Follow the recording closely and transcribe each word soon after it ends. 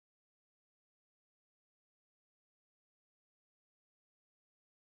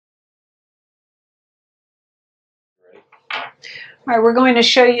All right, we're going to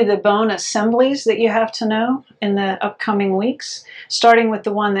show you the bone assemblies that you have to know in the upcoming weeks, starting with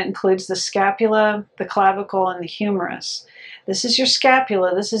the one that includes the scapula, the clavicle, and the humerus. This is your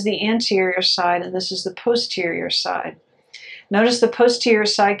scapula, this is the anterior side, and this is the posterior side. Notice the posterior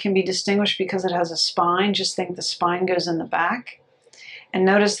side can be distinguished because it has a spine. Just think the spine goes in the back. And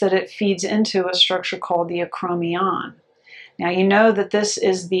notice that it feeds into a structure called the acromion. Now you know that this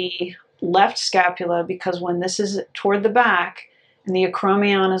is the left scapula because when this is toward the back, and the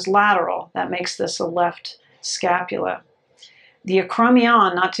acromion is lateral. That makes this a left scapula. The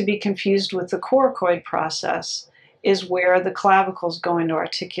acromion, not to be confused with the coracoid process, is where the clavicle is going to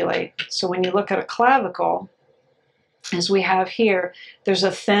articulate. So when you look at a clavicle, as we have here, there's a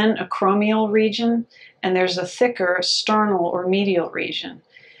thin acromial region and there's a thicker sternal or medial region.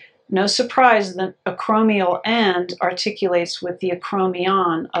 No surprise the acromial end articulates with the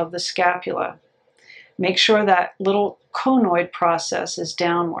acromion of the scapula. Make sure that little conoid process is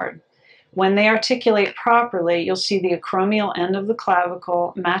downward. When they articulate properly, you'll see the acromial end of the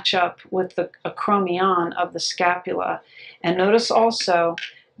clavicle match up with the acromion of the scapula. And notice also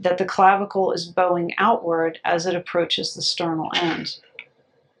that the clavicle is bowing outward as it approaches the sternal end.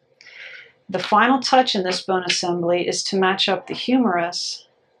 The final touch in this bone assembly is to match up the humerus.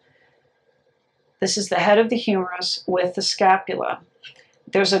 This is the head of the humerus with the scapula.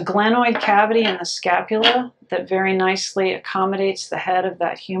 There's a glenoid cavity in the scapula that very nicely accommodates the head of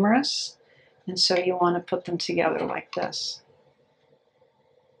that humerus, and so you want to put them together like this.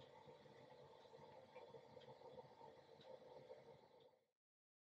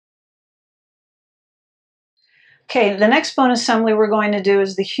 Okay, the next bone assembly we're going to do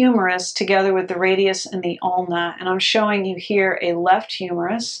is the humerus together with the radius and the ulna, and I'm showing you here a left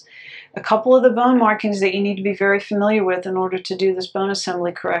humerus. A couple of the bone markings that you need to be very familiar with in order to do this bone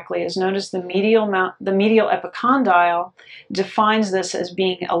assembly correctly is notice the medial epicondyle defines this as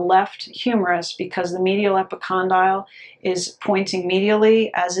being a left humerus because the medial epicondyle is pointing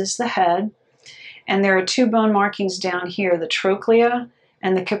medially, as is the head. And there are two bone markings down here, the trochlea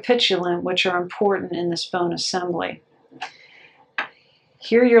and the capitulum, which are important in this bone assembly.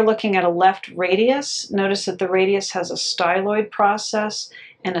 Here you're looking at a left radius. Notice that the radius has a styloid process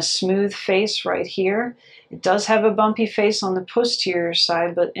and a smooth face right here. It does have a bumpy face on the posterior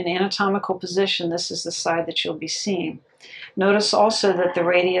side, but in anatomical position, this is the side that you'll be seeing. Notice also that the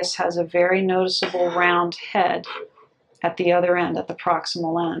radius has a very noticeable round head at the other end, at the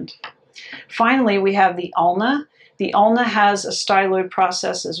proximal end. Finally, we have the ulna. The ulna has a styloid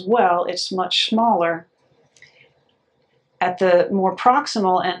process as well. It's much smaller. At the more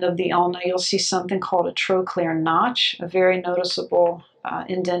proximal end of the ulna, you'll see something called a trochlear notch, a very noticeable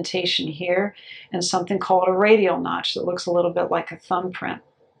indentation here, and something called a radial notch that looks a little bit like a thumbprint.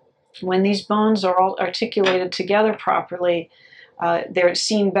 When these bones are all articulated together properly, they're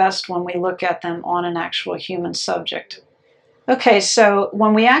seen best when we look at them on an actual human subject. Okay, so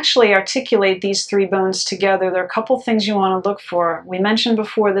when we actually articulate these three bones together, there are a couple things you want to look for. We mentioned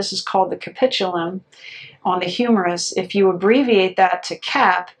before this is called the capitulum on the humerus. If you abbreviate that to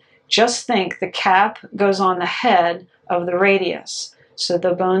cap, just think the cap goes on the head of the radius. So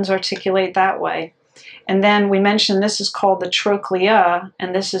the bones articulate that way. And then we mentioned this is called the trochlea,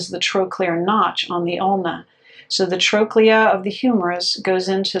 and this is the trochlear notch on the ulna. So the trochlea of the humerus goes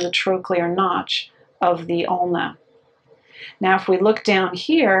into the trochlear notch of the ulna. Now if we look down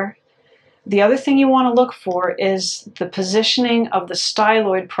here, the other thing you want to look for is the positioning of the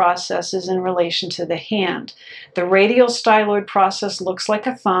styloid processes in relation to the hand. The radial styloid process looks like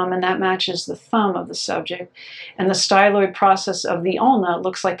a thumb, and that matches the thumb of the subject. And the styloid process of the ulna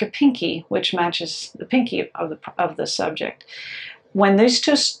looks like a pinky, which matches the pinky of the subject. When these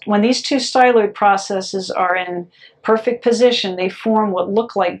two styloid processes are in perfect position, they form what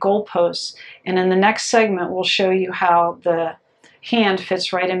look like goalposts. And in the next segment, we'll show you how the hand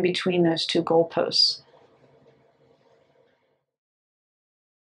fits right in between those two goalposts.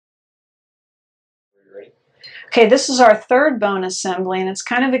 Okay, this is our third bone assembly, and it's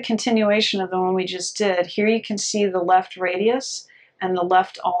kind of a continuation of the one we just did. Here you can see the left radius and the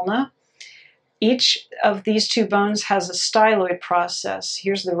left ulna. Each of these two bones has a styloid process.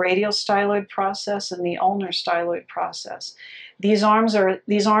 Here's the radial styloid process and the ulnar styloid process. These arm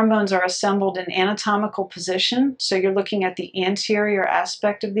bones are assembled in anatomical position, so you're looking at the anterior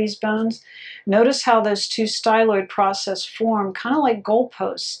aspect of these bones. Notice how those two styloid processes form kind of like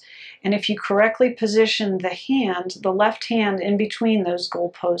goalposts. And if you correctly position the hand, the left hand in between those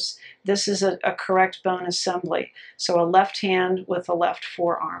goalposts, this is a correct bone assembly. So a left hand with a left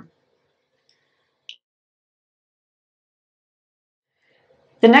forearm.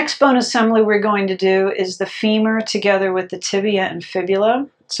 The next bone assembly we're going to do is the femur together with the tibia and fibula.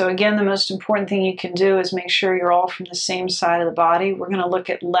 So again, the most important thing you can do is make sure you're all from the same side of the body. We're going to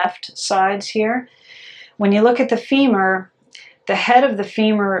look at left sides here. When you look at the femur, the head of the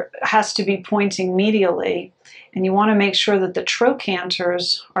femur has to be pointing medially, and you want to make sure that the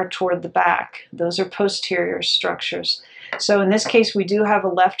trochanters are toward the back. Those are posterior structures. So in this case, we do have a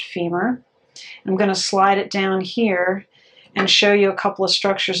left femur. I'm going to slide it down here and show you a couple of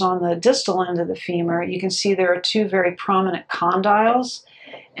structures on the distal end of the femur. You can see there are two very prominent condyles,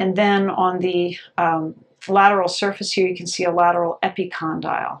 and then on the lateral surface here you can see a lateral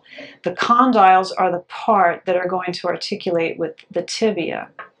epicondyle. The condyles are the part that are going to articulate with the tibia.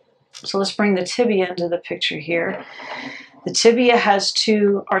 So let's bring the tibia into the picture here. The tibia has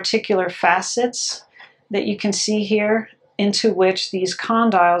two articular facets that you can see here, into which these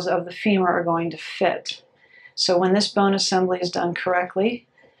condyles of the femur are going to fit. So when this bone assembly is done correctly,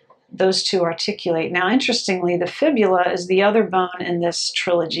 those two articulate. Now, interestingly, the fibula is the other bone in this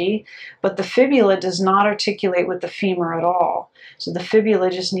trilogy, but the fibula does not articulate with the femur at all. So the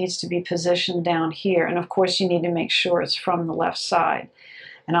fibula just needs to be positioned down here. And of course, you need to make sure it's from the left side.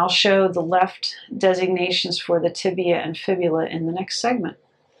 And I'll show the left designations for the tibia and fibula in the next segment.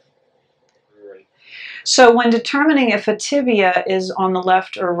 So when determining if a tibia is on the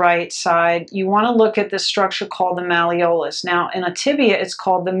left or right side, you want to look at this structure called the malleolus. Now, in a tibia, it's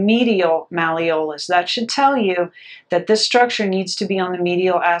called the medial malleolus. That should tell you that this structure needs to be on the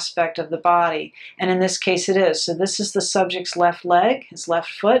medial aspect of the body. And in this case, it is. So this is the subject's left leg, his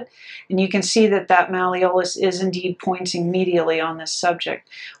left foot. And you can see that that malleolus is indeed pointing medially on this subject.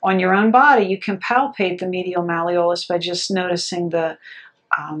 On your own body, you can palpate the medial malleolus by just noticing the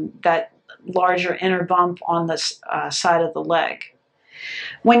that larger inner bump on the side of the leg.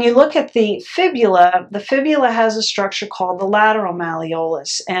 When you look at the fibula has a structure called the lateral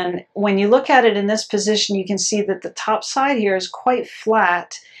malleolus, and when you look at it in this position, you can see that the top side here is quite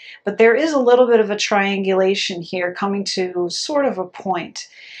flat, but there is a little bit of a triangulation here coming to sort of a point.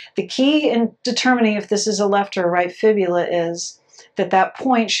 The key in determining if this is a left or a right fibula is that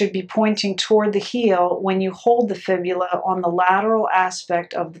point should be pointing toward the heel when you hold the fibula on the lateral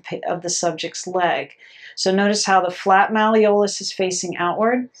aspect of the subject's leg. So notice how the flat malleolus is facing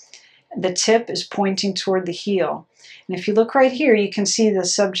outward. The tip is pointing toward the heel. And if you look right here, you can see the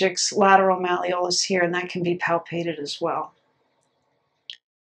subject's lateral malleolus here, and that can be palpated as well.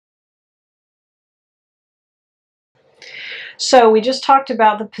 So we just talked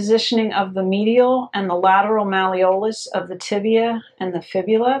about the positioning of the medial and the lateral malleolus of the tibia and the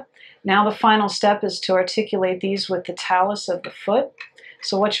fibula. Now the final step is to articulate these with the talus of the foot.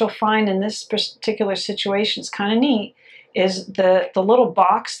 So what you'll find in this particular situation is kind of neat, is the little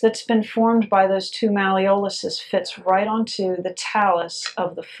box that's been formed by those two malleoluses fits right onto the talus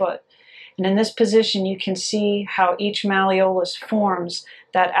of the foot. And in this position you can see how each malleolus forms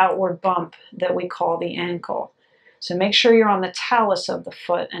that outward bump that we call the ankle. So make sure you're on the talus of the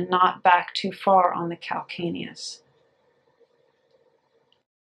foot and not back too far on the calcaneus.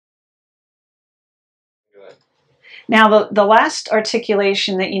 Good. Now the last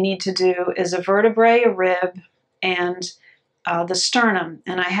articulation that you need to do is a vertebrae, a rib, and the sternum.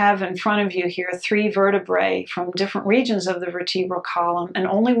 And I have in front of you here 3 vertebrae from different regions of the vertebral column, and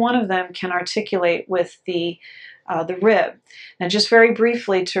only one of them can articulate with the rib. Now just very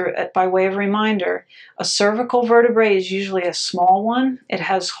briefly, by way of reminder, a cervical vertebrae is usually a small one. It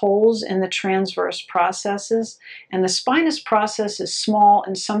has holes in the transverse processes, and the spinous process is small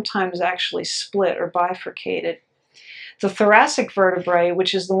and sometimes actually split or bifurcated. The thoracic vertebrae,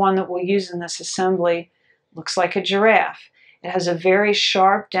 which is the one that we'll use in this assembly, looks like a giraffe. It has a very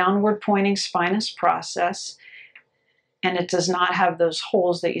sharp downward pointing spinous process, and it does not have those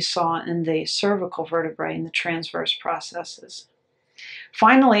holes that you saw in the cervical vertebrae in the transverse processes.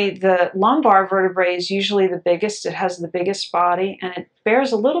 Finally, the lumbar vertebrae is usually the biggest. It has the biggest body, and it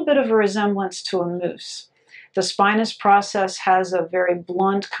bears a little bit of a resemblance to a moose. The spinous process has a very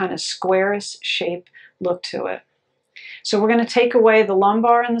blunt, kind of squarish shape look to it. So we're going to take away the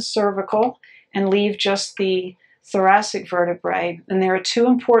lumbar and the cervical and leave just the thoracic vertebrae, and there are 2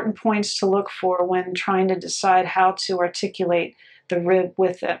 important points to look for when trying to decide how to articulate the rib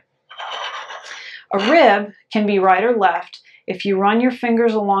with it. A rib can be right or left. If you run your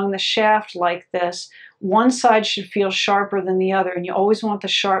fingers along the shaft like this, one side should feel sharper than the other, and you always want the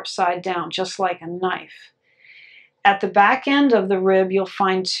sharp side down, just like a knife. At the back end of the rib, you'll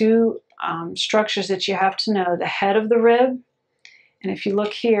find 2 structures that you have to know: the head of the rib, and if you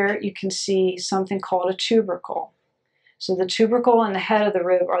look here, you can see something called a tubercle. So the tubercle and the head of the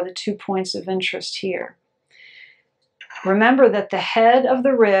rib are the 2 points of interest here. Remember that the head of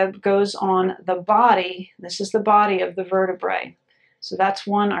the rib goes on the body. This is the body of the vertebrae. So that's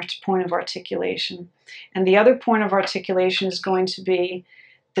one point of articulation. And the other point of articulation is going to be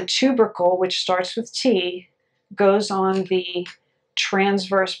the tubercle, which starts with T, goes on the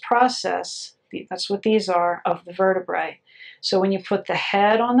transverse process, that's what these are, of the vertebrae. So when you put the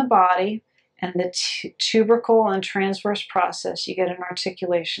head on the body and the tubercle and transverse process, you get an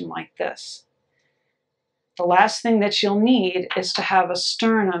articulation like this. The last thing that you'll need is to have a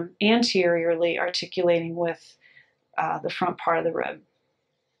sternum anteriorly articulating with the front part of the rib.